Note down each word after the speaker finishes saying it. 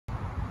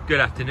Good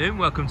afternoon,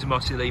 welcome to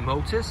Mossy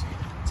Motors.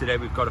 Today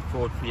we've got a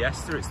Ford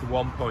Fiesta. It's the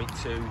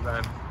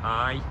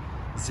 1.2i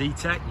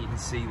Zetec. You can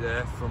see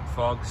there front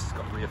fogs, it's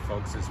got rear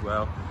fogs as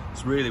well.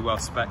 It's really well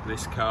spec'd,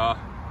 this car.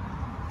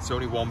 It's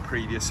only one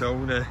previous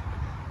owner.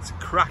 It's a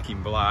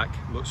cracking black,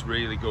 looks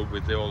really good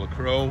with all the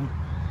chrome.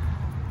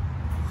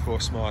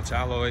 4 smart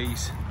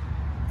alloys.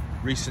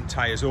 Recent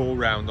tyres all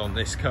round on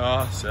this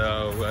car,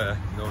 so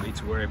no need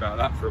to worry about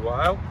that for a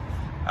while.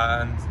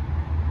 And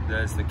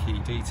there's the key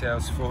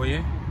details for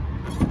you.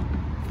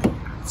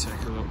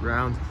 Take a look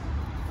round.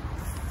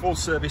 Full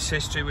service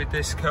history with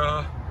this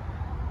car.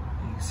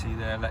 You can see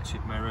there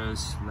electric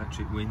mirrors,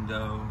 electric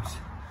windows,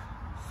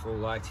 full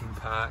lighting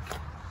pack,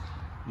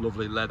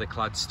 lovely leather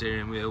clad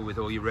steering wheel with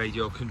all your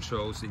radio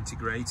controls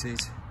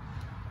integrated.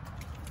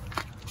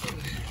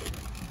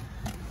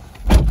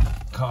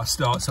 Car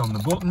starts on the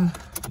button,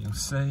 you'll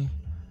see.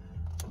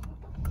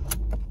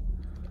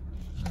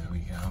 There we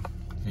go.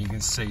 You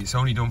can see it's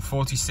only done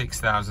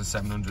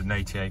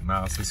 46,788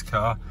 miles, this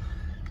car.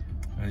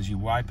 There's your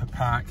wiper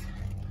pack,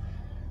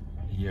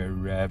 your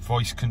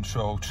voice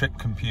control, trip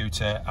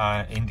computer,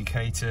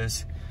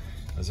 indicators.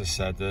 As I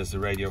said, there's the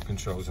radio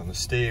controls on the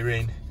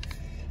steering.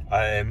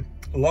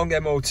 Long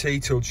MOT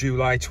till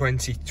July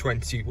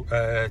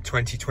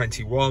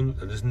 2021.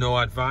 There's no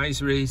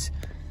advisories.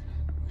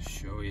 I'll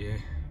show you.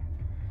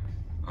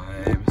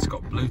 It's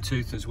got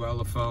Bluetooth as well,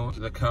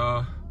 the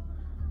car.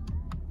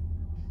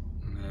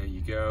 And there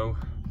you go.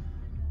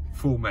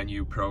 Full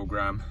menu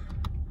program.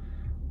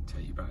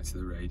 Take you back to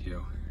the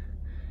radio.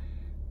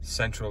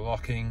 Central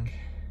locking,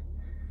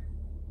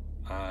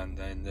 and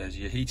then there's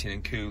your heating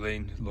and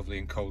cooling, lovely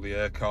and cold the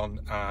aircon,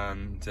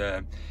 and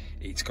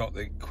it's got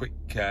the quick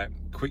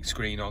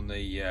screen on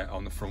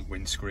the front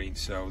windscreen,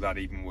 so that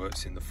even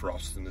works in the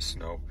frost and the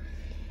snow.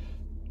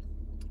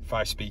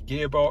 5-speed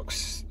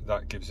gearbox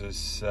that gives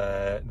us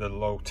the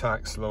low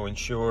tax, low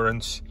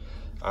insurance,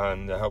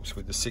 and helps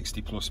with the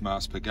 60+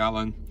 miles per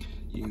gallon.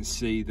 You can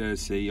see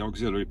there's the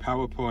auxiliary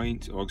power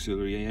point,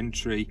 auxiliary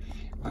entry,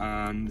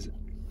 and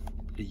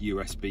a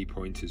USB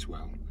point as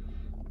well,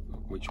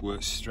 which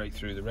works straight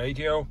through the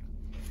radio.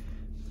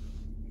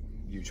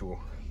 Usual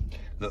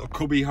little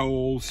cubby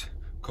holes,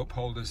 cup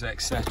holders,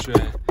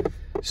 etc.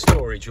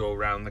 Storage all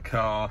around the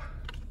car.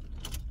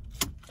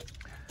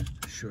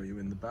 I'll show you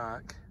in the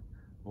back.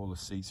 All the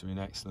seats are in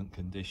excellent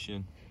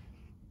condition.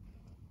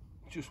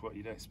 Just what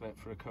you'd expect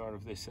for a car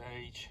of this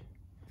age.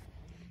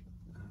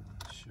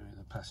 Show you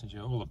the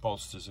passenger. All the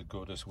bolsters are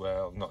good as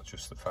well, not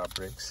just the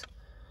fabrics.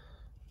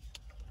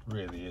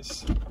 Really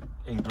is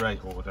in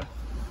great order.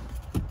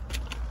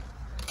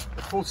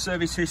 The full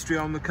service history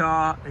on the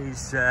car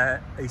is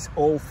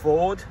all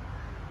Ford,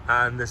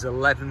 and there's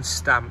 11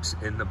 stamps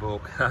in the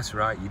book. That's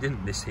right, you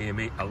didn't mishear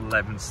me,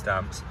 11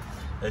 stamps.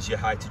 There's your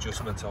height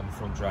adjustment on the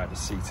front driver's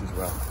seat as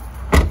well.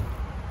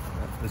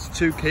 There's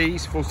 2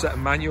 keys, full set of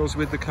manuals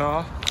with the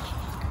car.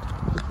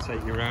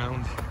 Take you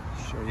around,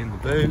 show you in the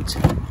boot.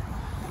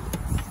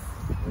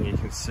 And you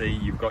can see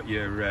you've got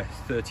your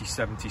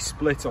 30/70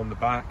 split on the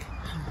back,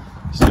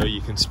 so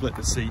you can split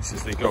the seats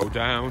as they go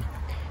down.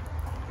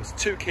 There's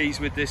 2 keys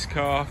with this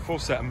car, full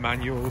set of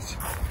manuals.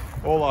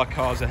 All our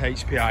cars are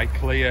HPI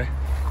clear.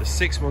 There's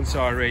 6 months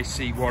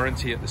RAC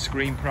warranty at the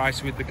screen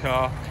price with the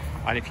car,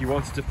 and if you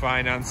wanted to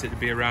finance, it would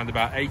be around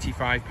about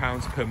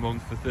 £85 per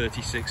month for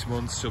 36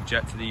 months,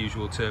 subject to the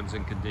usual terms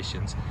and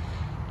conditions.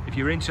 If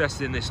you're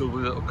interested in this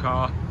lovely little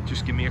car,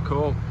 just give me a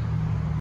call.